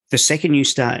the second you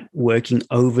start working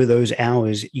over those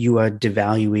hours, you are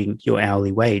devaluing your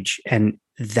hourly wage. And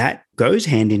that goes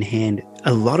hand in hand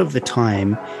a lot of the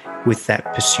time with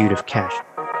that pursuit of cash.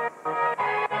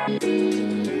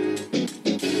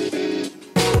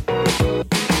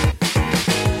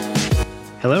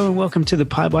 Hello and welcome to the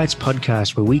PyBites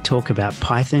podcast, where we talk about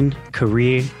Python,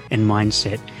 career, and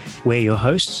mindset. We're your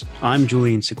hosts. I'm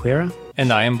Julian Sequeira.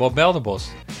 And I am Bob Beldebos.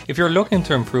 If you're looking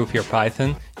to improve your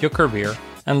Python, your career,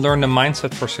 and learn the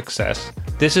mindset for success,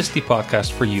 this is the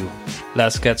podcast for you.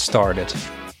 Let's get started.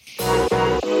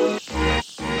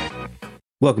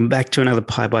 Welcome back to another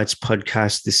PyBites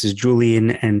podcast. This is Julian,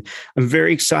 and I'm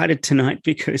very excited tonight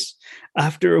because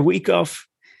after a week off,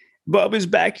 Bob is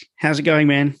back. How's it going,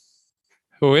 man?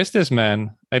 Who is this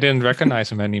man? I didn't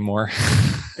recognize him anymore,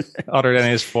 other than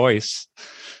his voice.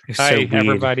 Hi,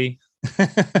 everybody.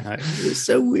 It's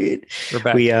so weird. We're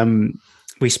back.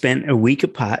 We spent a week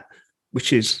apart,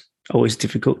 which is always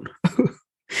difficult.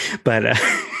 But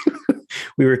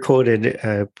we recorded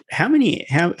how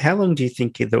long do you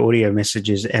think the audio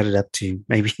messages added up to?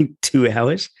 Maybe 2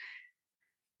 hours?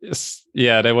 Yes.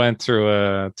 Yeah, they went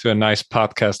through to a nice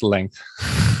podcast length.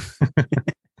 An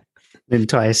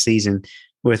entire season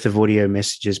worth of audio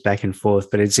messages back and forth.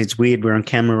 But it's weird. We're on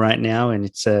camera right now, and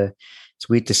it's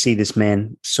weird to see this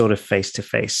man sort of face to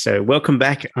face. So welcome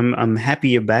back. I'm happy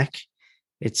you're back.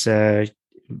 It's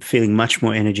feeling much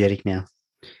more energetic now.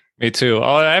 Me too.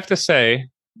 Oh, I have to say,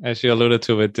 as you alluded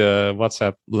to with the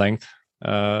WhatsApp length,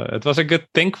 it was a good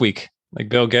think week, like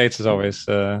Bill Gates is always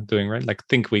doing, right? Like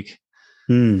think week.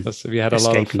 Because we had a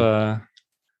lot of,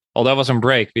 although I was on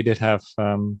break, we did have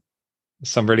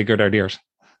some really good ideas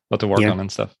what to work on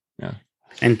and stuff. Yeah.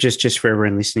 And just for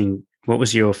everyone listening, what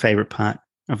was your favorite part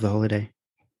of the holiday?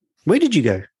 Where did you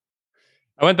go?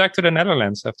 I went back to the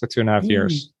Netherlands after 2.5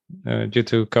 years due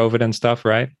to COVID and stuff,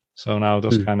 right? So now it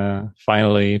was kind of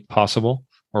finally possible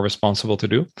or responsible to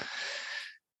do.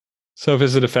 So I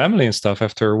visited family and stuff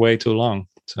after way too long.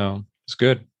 So it's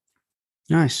good.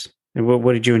 Nice. And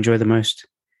what did you enjoy the most?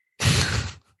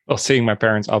 Well, seeing my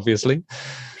parents, obviously,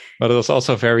 but it was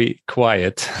also very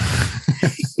quiet.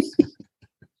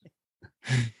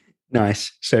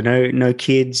 Nice. So no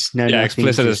kids, no. Yeah,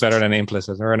 explicit is better than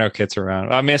implicit. There are no kids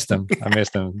around. I missed them.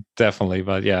 Definitely.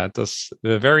 But yeah, it was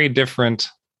a very different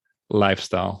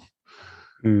lifestyle.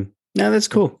 No, that's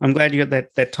cool. I'm glad you got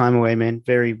that time away, man.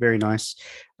 Very, very nice.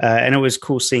 And it was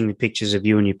cool seeing the pictures of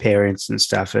you and your parents and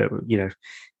stuff. It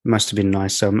must have been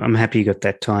nice. So I'm happy you got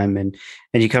that time, and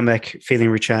you come back feeling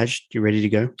recharged. You ready to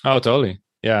go? Oh, totally.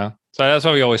 Yeah. So that's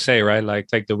what we always say, right? Like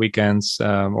take the weekends,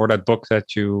 or that book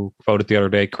that you quoted the other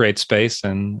day, Create Space.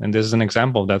 And this is an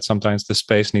example that sometimes the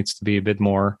space needs to be a bit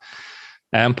more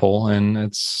ample, and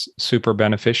it's super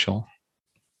beneficial.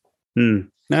 No,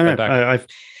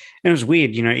 it was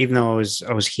weird, even though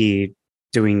I was here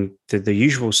doing the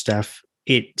usual stuff,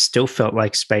 it still felt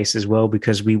like space as well,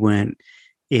 because we weren't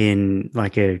in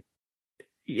like a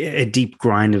deep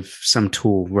grind of some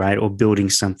tool, right? Or building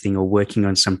something or working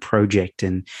on some project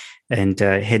and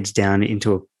heads down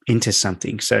into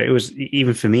something. So it was,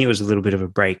 even for me, it was a little bit of a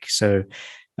break. So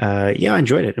I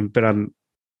enjoyed it. But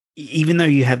even though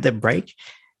you have that break,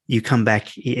 you come back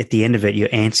at the end of it, you're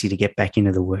antsy to get back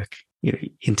into the work,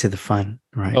 into the fun,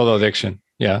 right? Total addiction.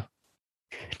 Yeah.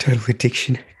 Total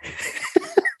addiction.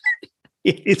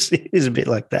 It is a bit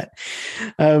like that.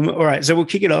 All right, so we'll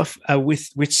kick it off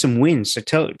with some wins. So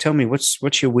tell me,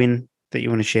 what's your win that you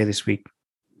want to share this week?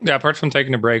 Yeah, apart from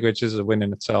taking a break, which is a win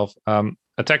in itself,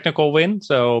 a technical win.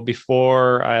 So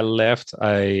before I left,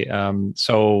 we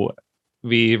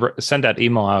sent that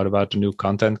email out about the new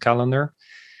content calendar,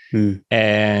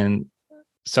 and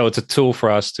so it's a tool for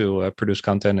us to produce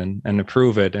content and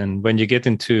approve it. And when you get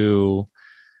into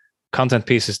content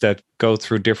pieces that go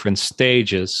through different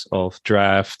stages of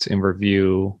draft, in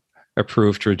review,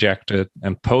 approved, rejected,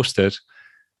 and posted,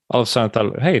 all of a sudden I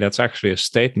thought, hey, that's actually a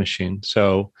state machine.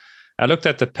 So I looked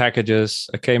at the packages,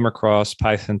 I came across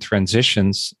Python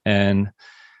transitions, and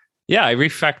I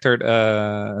refactored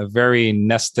a very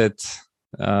nested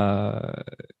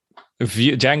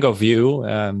Django view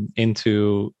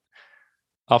into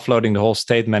offloading the whole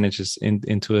state manages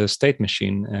into a state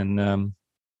machine. And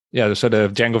so the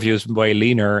Django view is way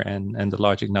leaner, and the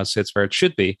logic now sits where it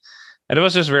should be. And it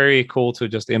was just very cool to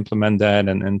just implement that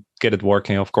and get it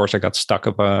working. Of course, I got stuck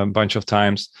up a bunch of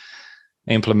times,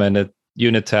 implemented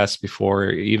unit tests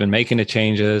before even making the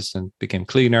changes, and became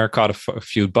cleaner, caught a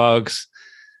few bugs.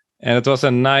 And it was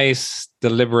a nice,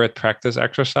 deliberate practice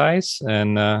exercise.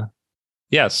 And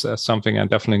yes, something I'm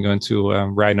definitely going to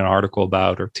write an article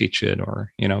about or teach it,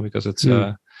 or, because it's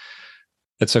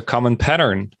a common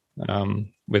pattern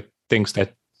with things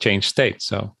that change state.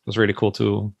 So it was really cool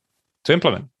to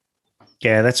implement.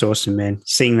 Yeah, that's awesome, man.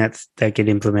 Seeing that get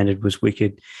implemented was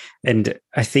wicked. And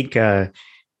I think the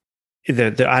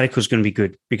article is going to be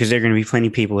good because there are going to be plenty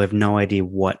of people who have no idea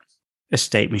what a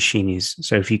state machine is.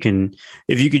 So if you can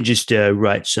just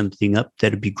write something up,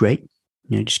 that'd be great.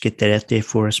 Just get that out there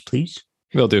for us, please.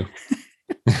 Will do.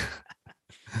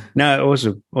 No,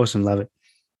 awesome, love it.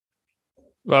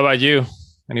 What about you?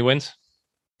 Any wins?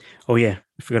 Oh yeah,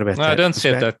 I forgot about that. I don't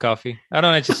sip that coffee. I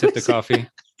don't actually sip the coffee.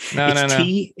 No.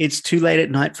 Tea. It's too late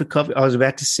at night for coffee. I was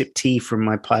about to sip tea from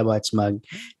my Pie Bites mug.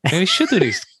 We should do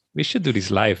these. We should do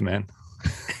these live, man.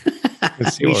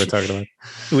 Let's see what we're talking about.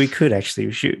 We could actually.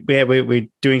 We should. Yeah, we're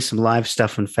doing some live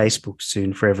stuff on Facebook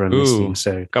soon for everyone listening.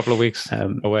 So a couple of weeks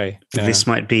away. Yeah. This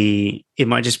might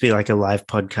just be like a live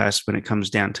podcast when it comes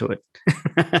down to it.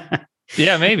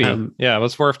 Yeah, maybe. Yeah, it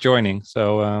was worth joining.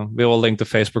 So we will link the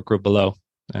Facebook group below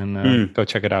and go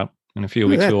check it out. In a few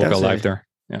weeks, we will go live there.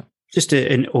 Yeah, just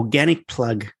an organic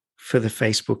plug for the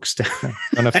Facebook stuff.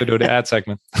 Don't have to do the ad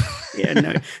segment.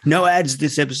 Yeah, no ads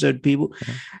this episode, people.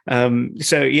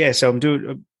 So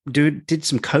I'm did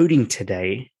some coding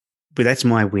today, but that's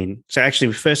my win. So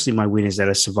actually, firstly, my win is that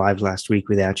I survived last week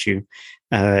without you.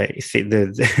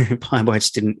 The Pie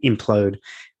Bites didn't implode,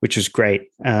 which was great.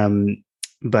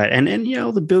 But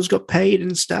all the bills got paid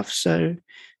and stuff, so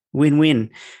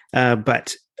win-win.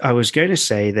 But I was going to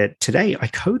say that today I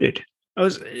coded.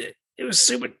 It was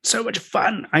so much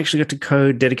fun. I actually got to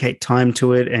code, dedicate time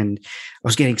to it, and I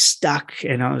was getting stuck.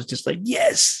 And I was just like,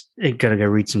 yes, I got to go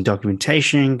read some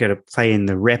documentation, got to play in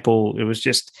the REPL.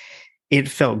 It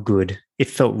felt good. It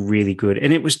felt really good,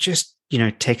 and it was just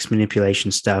text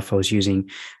manipulation stuff. I was using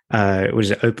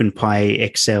OpenPy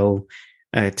Excel.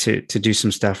 To do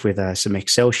some stuff with some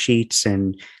Excel sheets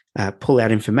and pull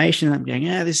out information. I'm going,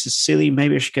 this is silly.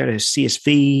 Maybe I should go to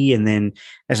CSV. And then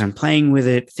as I'm playing with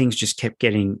it, things just kept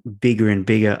getting bigger and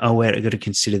bigger. Oh, wait, I've got to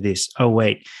consider this. Oh,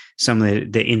 wait, some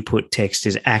of the input text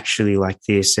is actually like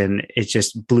this. And it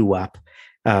just blew up,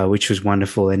 which was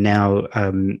wonderful. And now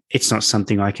it's not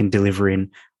something I can deliver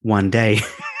in one day,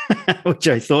 which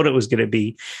I thought it was going to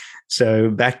be. So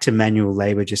back to manual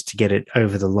labor just to get it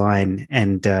over the line.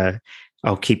 And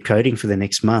I'll keep coding for the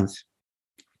next month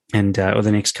and or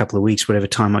the next couple of weeks, whatever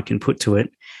time I can put to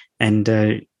it, and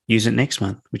use it next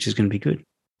month, which is going to be good.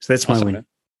 So that's awesome, my win. Man.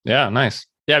 Yeah, nice.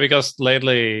 Yeah, because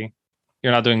lately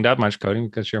you're not doing that much coding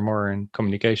because you're more in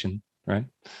communication, right?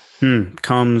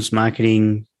 Comms,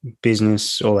 marketing,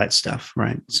 business, all that stuff,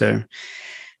 right? So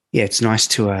yeah, it's nice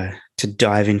to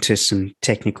dive into some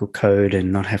technical code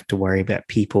and not have to worry about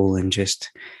people and just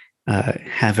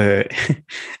have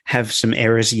some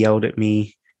errors yelled at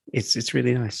me. It's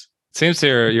really nice. Seems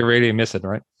you really miss it,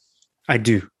 right? I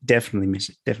do definitely miss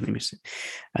it.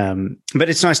 But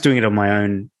it's nice doing it on my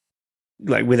own,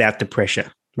 like without the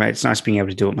pressure, right? It's nice being able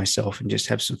to do it myself and just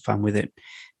have some fun with it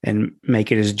and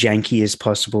make it as janky as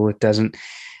possible. It doesn't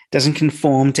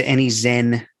conform to any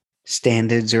Zen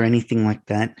standards or anything like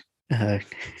that.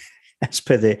 As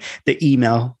per the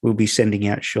email we'll be sending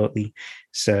out shortly.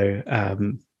 So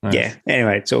nice. Yeah.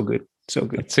 Anyway, it's all good.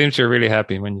 It seems you're really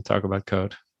happy when you talk about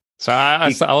code. So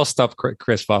I'll stop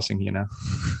Chris Vossing you now.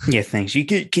 Yeah, thanks.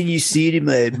 Can you see it in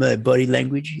my body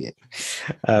language? Yeah.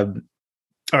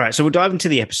 All right, so we'll dive into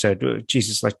the episode.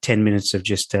 Jesus, like 10 minutes of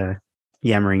just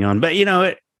yammering on. But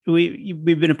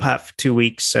we've been apart for 2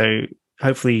 weeks, so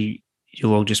hopefully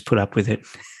you'll all just put up with it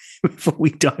before we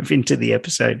dive into the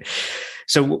episode.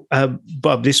 So,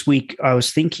 Bob, this week I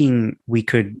was thinking we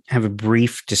could have a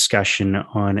brief discussion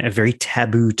on a very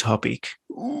taboo topic.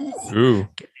 Ooh,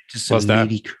 just some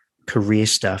meaty career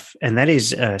stuff, and that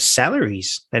is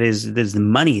salaries. There's the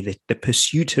money, the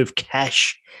pursuit of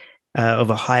cash, of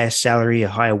a higher salary, a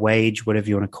higher wage, whatever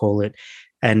you want to call it,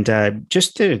 and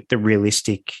just the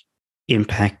realistic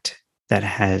impact that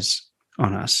has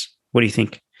on us. What do you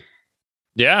think?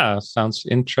 Yeah, sounds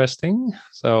interesting.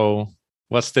 So,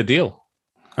 what's the deal?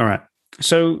 All right.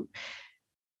 So,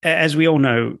 as we all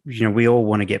know, we all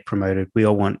want to get promoted. We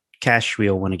all want cash. We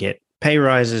all want to get pay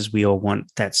rises. We all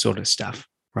want that sort of stuff,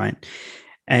 right?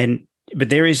 But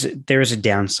there is a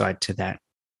downside to that.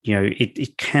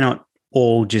 It cannot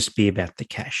all just be about the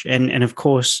cash. And of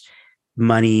course,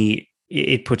 money,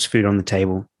 it puts food on the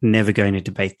table. Never going to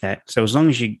debate that. So as long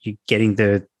as you're getting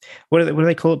what do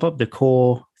they call it, Bob? The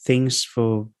core things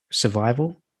for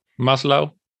survival?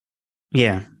 Maslow?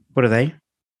 Yeah. What are they?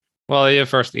 Well, you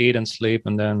first eat and sleep,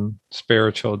 and then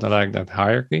spiritual, like that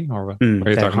hierarchy, or what? What are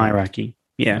you talking hierarchy.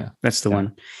 About? Yeah, that's the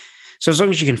one. So as long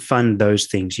as you can fund those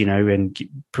things, and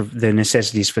the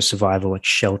necessities for survival, like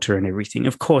shelter and everything,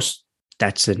 of course,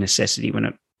 that's a necessity.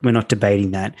 We're not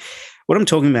debating that. What I'm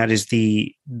talking about is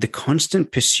the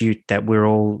constant pursuit that we're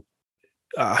all.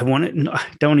 I don't want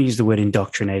to use the word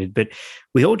indoctrinated, but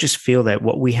we all just feel that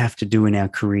what we have to do in our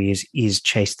careers is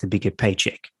chase the bigger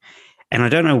paycheck. And I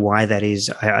don't know why that is.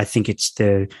 I think it's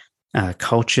the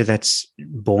culture that's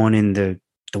born in the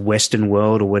Western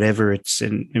world or whatever.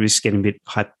 And it was getting a bit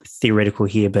theoretical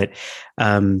here, but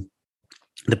the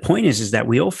point is that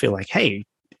we all feel like, hey,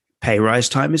 pay rise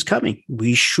time is coming.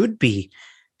 We should be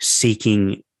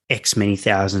seeking X many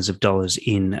thousands of dollars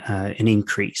in an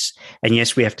increase. And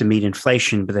yes, we have to meet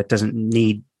inflation, but that doesn't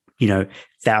need,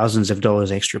 thousands of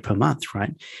dollars extra per month,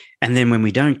 right? And then when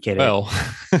we don't get it,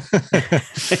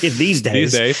 these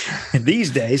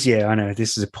days, yeah, I know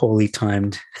this is a poorly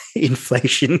timed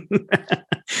inflation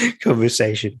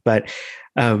conversation, but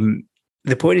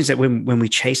the point is that when we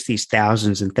chase these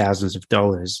thousands and thousands of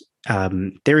dollars,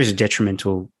 there is a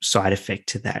detrimental side effect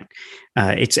to that.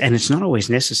 It's not always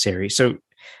necessary. So,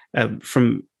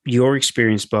 from your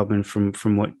experience, Bob, and from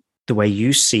the way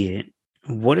you see it,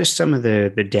 what are some of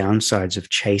the downsides of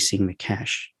chasing the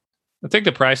cash? I think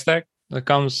the price tag that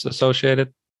comes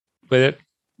associated with it.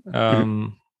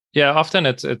 Yeah, often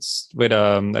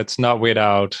it's not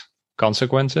without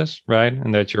consequences, right?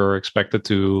 And that you're expected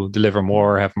to deliver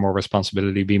more, have more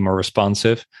responsibility, be more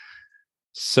responsive.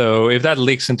 So if that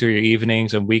leaks into your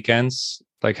evenings and weekends,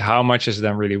 like how much is it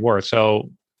then really worth?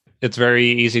 So it's very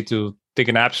easy to think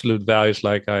in absolute values,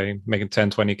 like I'm making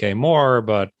 10, 20K more,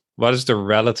 but what is the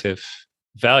relative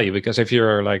value? Because if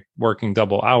you're like working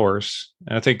double hours,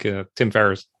 and I think Tim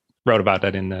Ferriss wrote about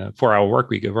that in the 4-Hour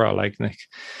Workweek as well, like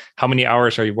how many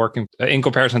hours are you working in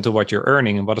comparison to what you're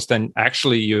earning, and what is then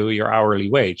actually your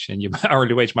hourly wage? And your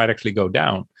hourly wage might actually go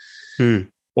down,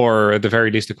 or at the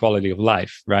very least the quality of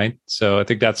life, right? So I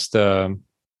think that's the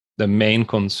main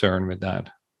concern with that.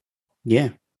 Yeah,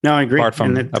 no, I agree.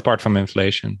 Apart from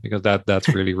inflation, because that's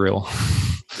really real.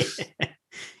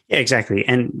 Yeah, exactly.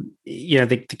 And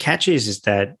the catch is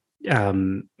that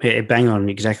bang on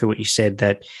exactly what you said,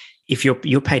 that if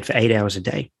you're paid for 8 hours a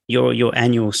day, your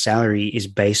annual salary is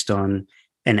based on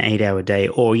an 8-hour day,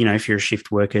 or if you're a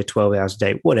shift worker, 12 hours a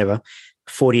day, whatever,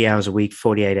 40 hours a week,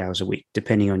 48 hours a week,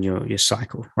 depending on your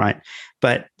cycle, right?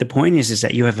 But the point is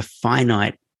that you have a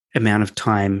finite amount of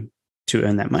time to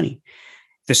earn that money.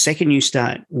 The second you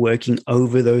start working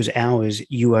over those hours,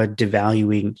 you are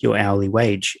devaluing your hourly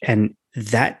wage. And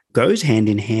that goes hand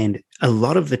in hand a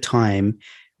lot of the time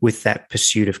with that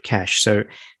pursuit of cash. So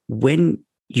when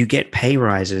you get pay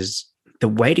rises, the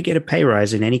way to get a pay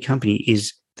rise in any company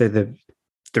is the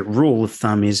rule of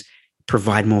thumb is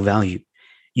provide more value.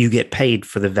 You get paid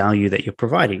for the value that you're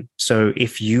providing. So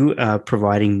if you are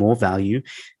providing more value,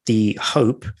 the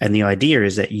hope and the idea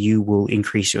is that you will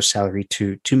increase your salary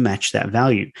to match that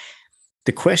value.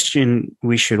 The question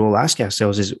we should all ask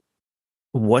ourselves is,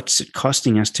 what's it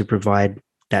costing us to provide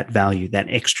that value, that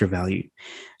extra value?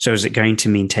 So is it going to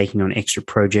mean taking on extra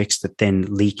projects that then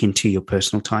leak into your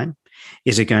personal time?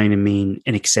 Is it going to mean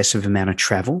an excessive amount of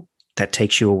travel that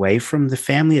takes you away from the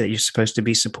family that you're supposed to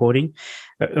be supporting?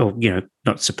 Or,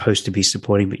 not supposed to be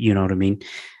supporting, but you know what I mean?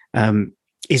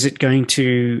 Is it going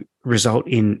to result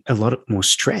in a lot more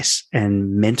stress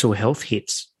and mental health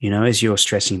hits, as you're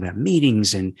stressing about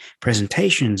meetings and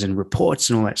presentations and reports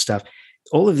and all that stuff?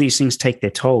 All of these things take their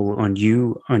toll on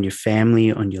you, on your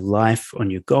family, on your life, on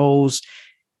your goals,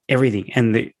 everything.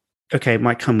 And it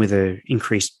might come with an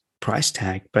increased price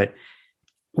tag, but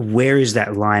where is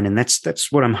that line? And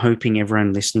that's what I'm hoping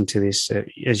everyone listening to this,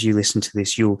 as you listen to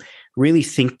this, you'll really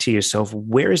think to yourself,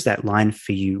 where is that line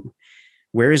for you?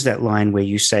 Where is that line where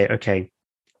you say, okay,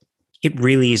 it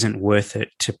really isn't worth it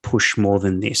to push more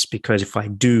than this, because if I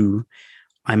do,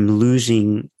 I'm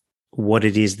losing what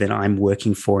it is that I'm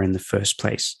working for in the first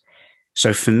place.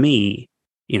 So for me,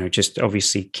 just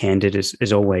obviously candid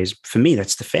as always, for me,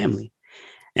 that's the family.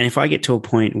 And if I get to a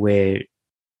point where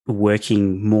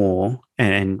working more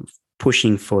and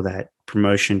pushing for that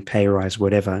promotion, pay rise,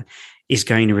 whatever, is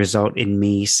going to result in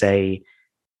me, say,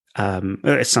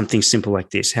 something simple like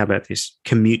this. How about this?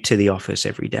 Commute to the office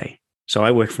every day. So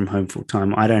I work from home full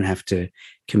time. I don't have to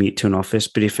commute to an office.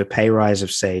 But if a pay rise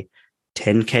of, say,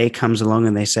 10K comes along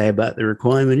and they say, but the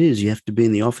requirement is you have to be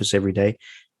in the office every day,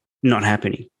 not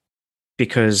happening,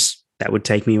 because that would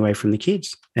take me away from the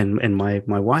kids and my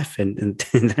wife. And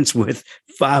that's worth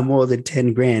far more than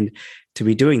 10 grand to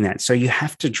be doing that. So you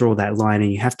have to draw that line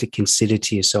and you have to consider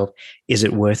to yourself, is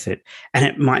it worth it? And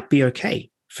it might be okay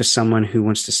for someone who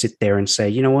wants to sit there and say,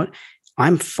 you know what,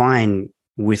 I'm fine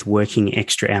with working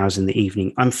extra hours in the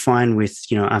evening. I'm fine with,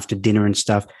 after dinner and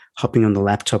stuff, hopping on the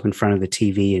laptop in front of the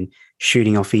TV and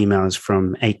shooting off emails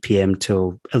from 8 p.m.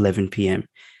 till 11 p.m.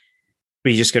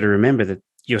 But you just got to remember that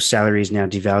your salary is now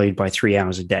devalued by 3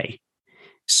 hours a day.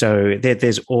 So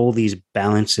there's all these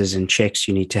balances and checks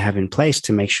you need to have in place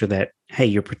to make sure that, hey,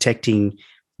 you're protecting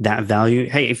that value.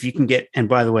 Hey, if you can get, and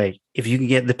by the way, if you can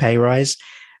get the pay rise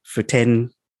for 10,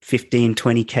 15,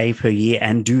 20K per year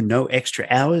and do no extra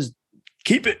hours,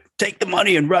 keep it, take the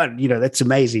money and run. That's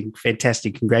amazing.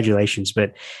 Fantastic. Congratulations.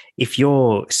 But if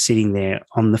you're sitting there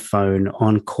on the phone,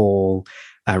 on call,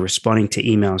 responding to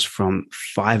emails from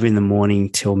 5 a.m.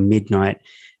 till midnight,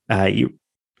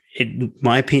 in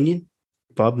my opinion,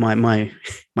 Bob, my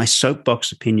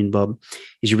soapbox opinion, Bob,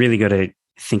 is you really got to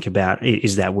think about,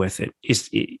 is that worth it?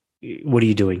 What are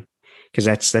you doing? Because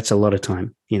that's a lot of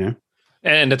time,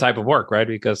 And the type of work, right?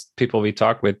 Because people we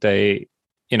talk with, they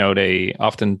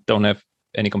often don't have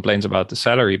any complaints about the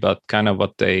salary, but kind of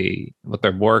what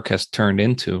their work has turned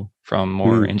into, from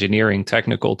more engineering,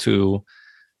 technical, to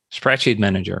spreadsheet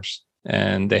managers,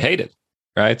 and they hate it,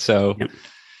 right? So. Yep.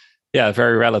 Yeah,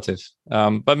 very relative.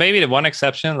 But maybe the one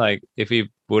exception, like if we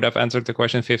would have answered the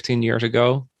question 15 years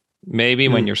ago, maybe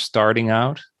when you're starting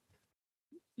out,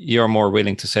 you're more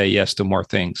willing to say yes to more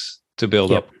things to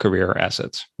build up career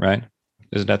assets, right?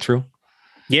 Is that true?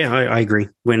 Yeah, I agree.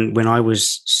 When I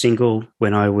was single,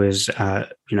 when I was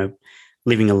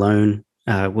living alone,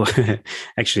 well,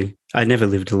 actually, I never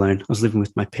lived alone. I was living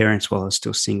with my parents while I was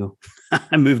still single.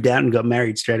 I moved out and got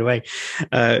married straight away.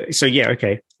 So yeah,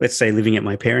 okay. Let's say living at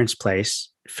my parents' place,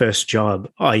 first job.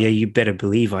 Oh yeah, you better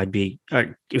believe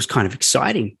it was kind of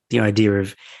exciting. The idea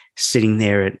of sitting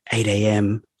there at 8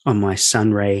 a.m. on my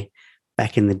Sunray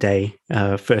back in the day,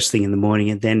 first thing in the morning,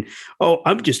 and then,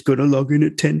 I'm just going to log in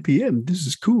at 10 p.m. This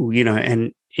is cool,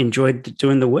 and enjoyed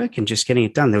doing the work and just getting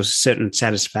it done. There was a certain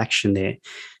satisfaction there.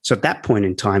 So at that point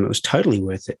in time, it was totally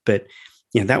worth it. But,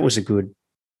 that was a good,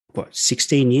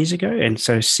 16 years ago. And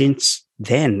so since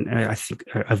then, I think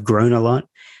I've grown a lot.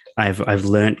 I've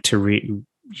learned to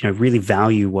really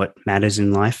value what matters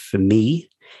in life for me,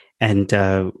 and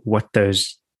what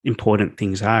those important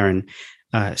things are. And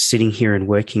sitting here and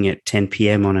working at 10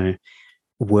 p.m. on a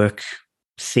work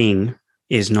thing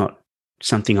is not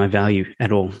something I value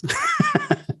at all.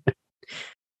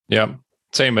 Yeah.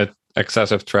 Same with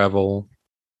excessive travel,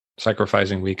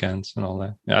 sacrificing weekends and all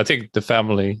that. Yeah, I think the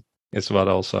family is what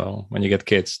also, when you get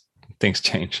kids, things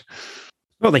change.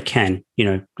 Well, they can,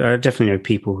 I definitely know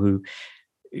people who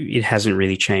it hasn't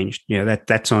really changed.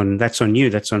 That's on you.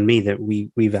 That's on me, that we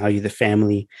value the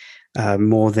family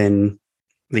more than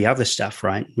the other stuff,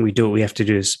 right? We do what we have to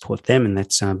do to support them. And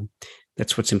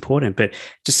that's what's important. But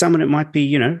to someone, it might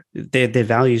be, their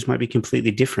values might be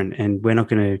completely different. And we're not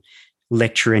going to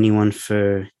lecture anyone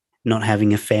for not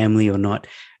having a family or not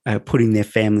putting their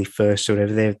family first or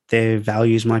whatever. Their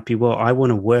values might be, well, I want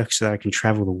to work so that I can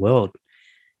travel the world.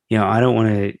 I don't want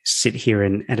to sit here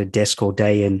at a desk all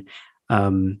day and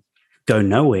go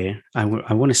nowhere. I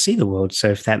want to see the world. So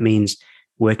if that means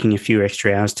working a few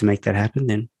extra hours to make that happen,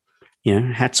 then,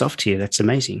 hats off to you. That's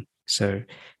amazing. So,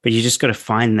 but you just got to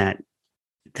find that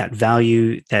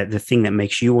value, that the thing that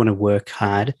makes you want to work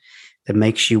hard, that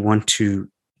makes you want to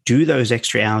do those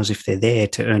extra hours if they're there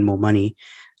to earn more money.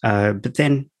 But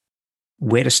then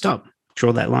where to stop?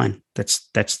 Draw that line.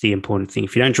 That's the important thing.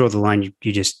 If you don't draw the line,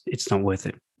 you just, it's not worth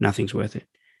it. Nothing's worth it.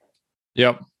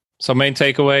 Yep. So main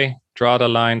takeaway, draw the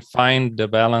line, find the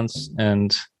balance,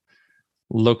 and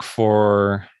look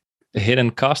for the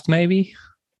hidden cost, maybe?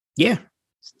 Yeah.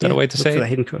 Is that a way to say it?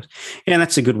 Hidden cost. Yeah, and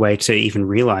that's a good way to even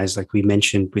realize, like we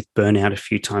mentioned with burnout a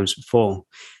few times before.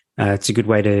 It's a good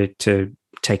way to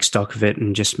take stock of it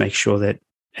and just make sure that,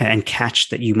 and catch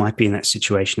that you might be in that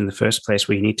situation in the first place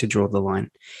where you need to draw the line,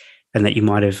 and that you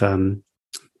might have,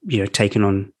 taken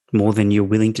on more than you're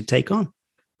willing to take on.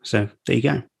 So there you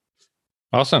go.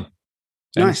 Awesome.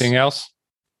 Anything else?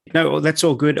 No, that's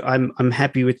all good. I'm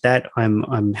happy with that.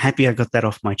 I'm happy I got that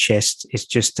off my chest. It's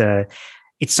just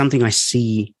it's something I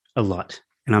see a lot,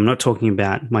 and I'm not talking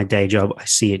about my day job. I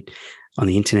see it on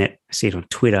the internet. I see it on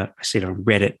Twitter. I see it on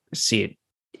Reddit. I see it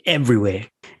everywhere.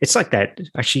 It's like that.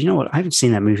 Actually, you know what? I haven't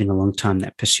seen that movie in a long time.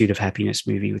 That Pursuit of Happiness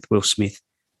movie with Will Smith.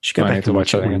 Should go back and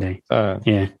watch it one day.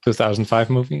 Yeah, 2005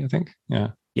 movie, I think.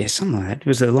 Yeah, something like that. It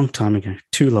was a long time ago.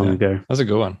 Too long ago. That's a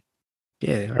good one.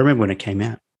 Yeah, I remember when it came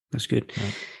out. That was good.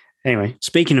 Yeah. Anyway,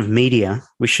 speaking of media,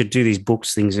 we should do these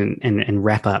books things and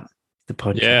wrap up the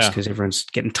podcast because everyone's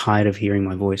getting tired of hearing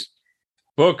my voice.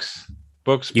 Books.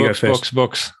 I'm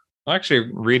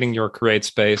actually reading your Create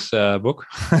Space book.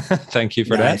 Thank you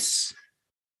for that.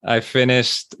 I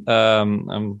finished,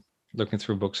 I'm looking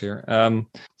through books here.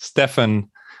 Stephen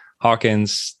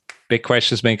Hawkins' Big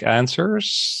Questions, Big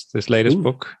Answers, this latest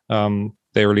book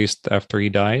they released after he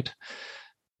died.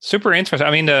 Super interesting.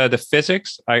 I mean, the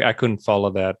physics, I couldn't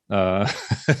follow that.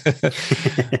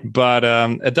 But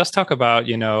it does talk about,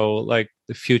 like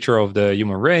the future of the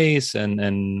human race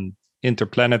and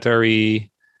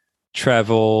interplanetary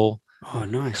travel. Oh,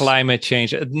 nice. Climate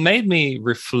change. It made me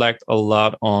reflect a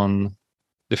lot on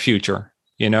the future,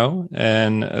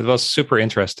 and it was super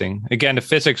interesting. Again, the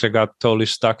physics I got totally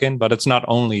stuck in, but it's not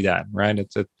only that, right?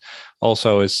 It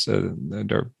also is,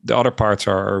 the other parts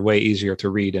are way easier to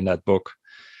read in that book.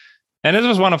 And it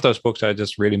was one of those books that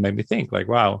just really made me think, like,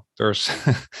 wow, there's,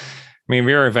 I mean,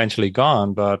 we're eventually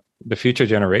gone, but the future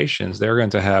generations, they're going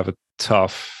to have a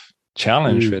tough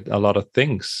challenge with a lot of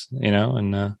things,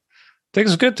 and I think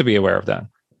it's good to be aware of that.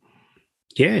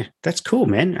 Yeah, that's cool,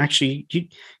 man. Actually, you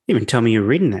even tell me you're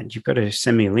reading that. You've got to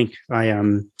send me a link. I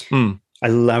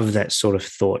love that sort of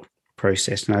thought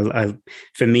process. And I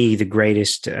for me, the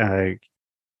greatest, other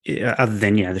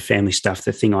than, the family stuff,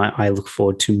 the thing I look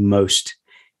forward to most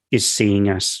is seeing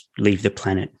us leave the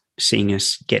planet, seeing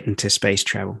us get into space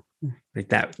travel. Like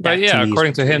that. But yeah,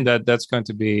 according to him, that's going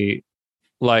to be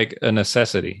like a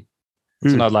necessity.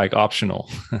 It's not like optional.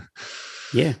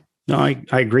 Yeah, no, I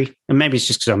agree. And maybe it's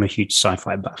just because I'm a huge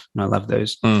sci-fi buff and I love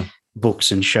those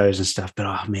books and shows and stuff. But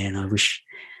oh man, I wish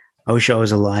I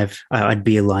was alive. I'd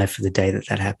be alive for the day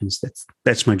that happens.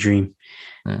 That's my dream.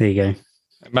 Yeah. There you go.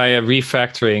 My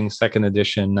refactoring second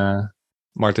edition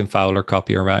Martin Fowler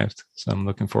copy arrived, so I'm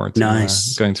looking forward to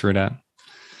going through that.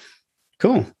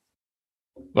 Cool.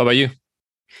 What about you?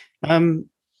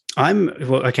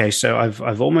 So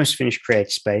I've almost finished Create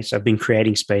Space. I've been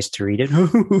creating space to read it,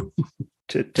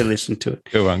 to listen to it.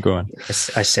 Go on.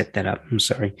 I set that up. I'm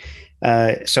sorry.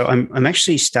 So I'm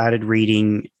actually started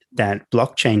reading that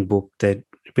blockchain book that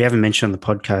we haven't mentioned on the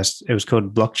podcast. It was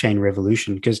called Blockchain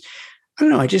Revolution because I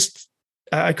don't know.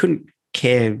 I couldn't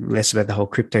care less about the whole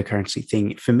cryptocurrency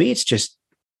thing. For me,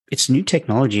 it's new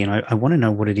technology, and I want to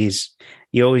know what it is.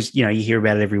 You always, you hear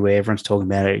about it everywhere. Everyone's talking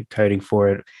about it, coding for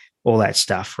it, all that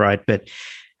stuff, right? But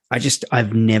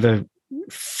I've never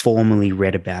formally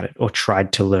read about it or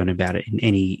tried to learn about it in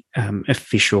any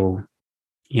official,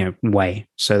 way.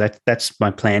 So that's my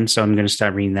plan. So I'm going to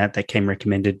start reading that. That came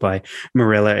recommended by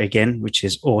Morella again, which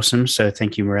is awesome. So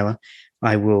thank you, Morella.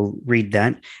 I will read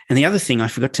that. And the other thing I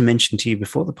forgot to mention to you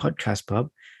before the podcast, Bob.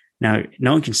 Now,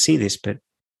 no one can see this, but I'm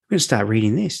going to start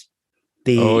reading this.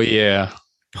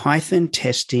 Python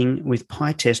testing with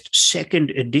PyTest second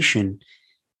edition,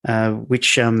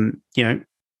 which,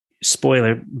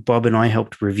 spoiler, Bob and I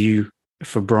helped review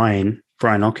for Brian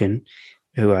Ocken,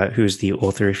 who is the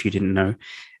author, if you didn't know.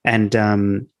 And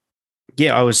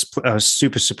I was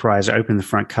super surprised. I opened the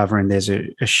front cover and there's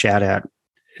a shout out,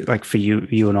 like for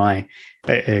you and I,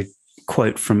 a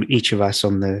quote from each of us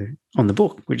on the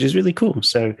book, which is really cool.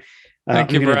 So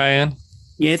thank you, Brian.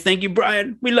 Yeah, thank you,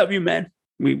 Brian. We love you, man.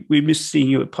 We missed seeing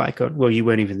you at PyCon. Well, you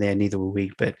weren't even there, neither were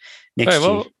we. But next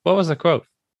year, what was the quote?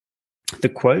 The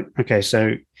quote. Okay,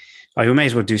 so I may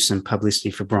as well do some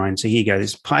publicity for Brian. So here you go.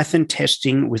 This Python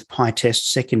testing with PyTest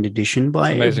second edition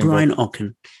by Brian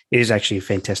Ocken. It is actually a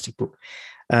fantastic book.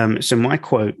 So my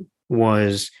quote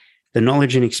was, "The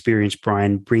knowledge and experience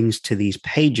Brian brings to these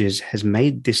pages has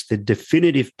made this the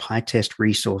definitive PyTest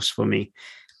resource for me.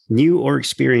 New or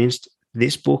experienced,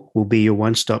 this book will be your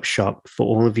one-stop shop for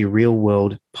all of your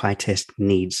real-world PyTest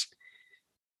needs."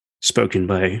 Spoken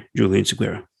by Julian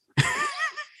Seguero.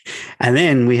 And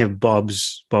then we have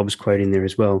Bob's quote in there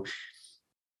as well.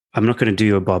 I'm not going to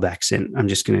do a Bob accent. I'm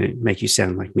just going to make you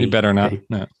sound like me. You better not. Okay?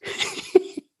 No.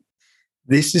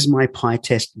 This is my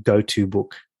PyTest go-to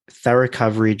book. Thorough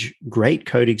coverage, great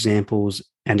code examples,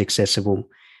 and accessible.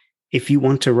 If you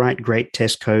want to write great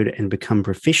test code and become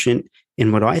proficient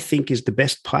in what I think is the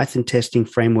best Python testing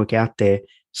framework out there,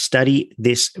 study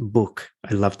this book.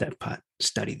 I love that part.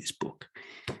 Study this book.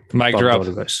 Mic drop.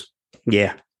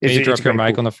 Yeah. Can you drop your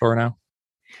mic on the floor now?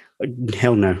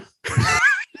 Hell no.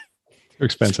 Too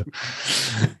expensive.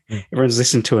 Everyone's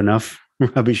listened to enough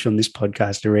rubbish on this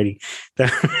podcast already.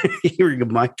 Hearing a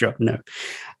mic drop, no.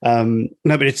 No,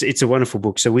 but it's a wonderful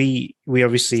book. So we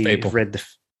obviously read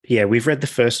we've read the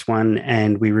first one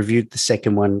and we reviewed the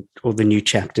second one, all the new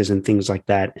chapters and things like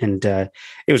that. And it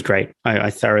was great.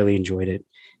 I thoroughly enjoyed it.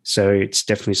 So it's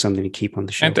definitely something to keep on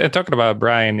the show. And talking about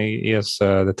Brian, he has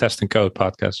the Test and Code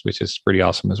podcast, which is pretty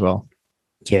awesome as well.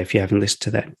 Yeah, if you haven't listened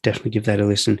to that, definitely give that a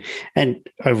listen. And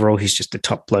overall, he's just a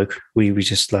top bloke. We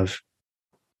just love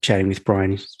chatting with Brian.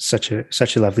 He's such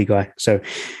a lovely guy. So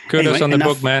kudos on the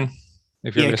book, man.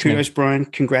 If you're listening. Kudos, Brian.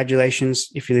 Congratulations.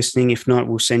 If you're listening, if not,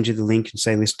 we'll send you the link and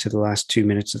say listen to the last 2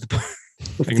 minutes of the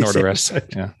Ignore the rest.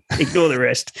 Yeah. Ignore the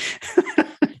rest.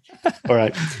 All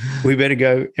right. We better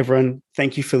go. Everyone,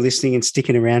 thank you for listening and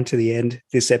sticking around to the end.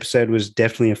 This episode was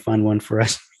definitely a fun one for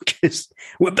us because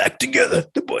we're back together.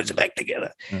 The boys are back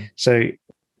together. Yeah. So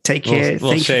take care.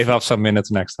 We'll shave off some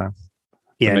minutes next time.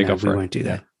 Yeah, no, we won't do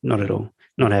that. Yeah. Not at all.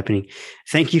 Not happening.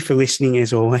 Thank you for listening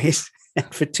as always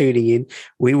and for tuning in.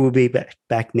 We will be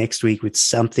back next week with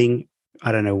something.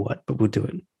 I don't know what, but we'll do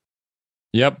it.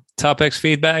 Yep. Topics,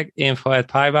 feedback,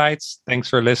 info@PyBites. Thanks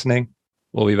for listening.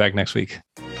 We'll be back next week.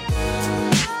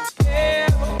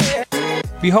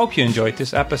 We hope you enjoyed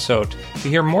this episode. To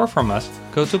hear more from us,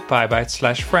 go to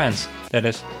PyBites/friends. That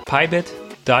is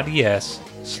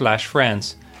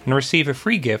pybit.es/friends and receive a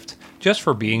free gift just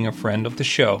for being a friend of the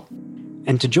show.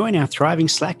 And to join our thriving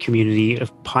Slack community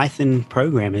of Python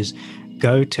programmers,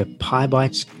 go to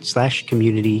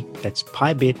PyBites/community. That's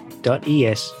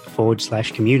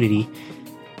pybit.es/community.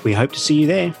 We hope to see you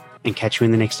there and catch you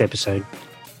in the next episode.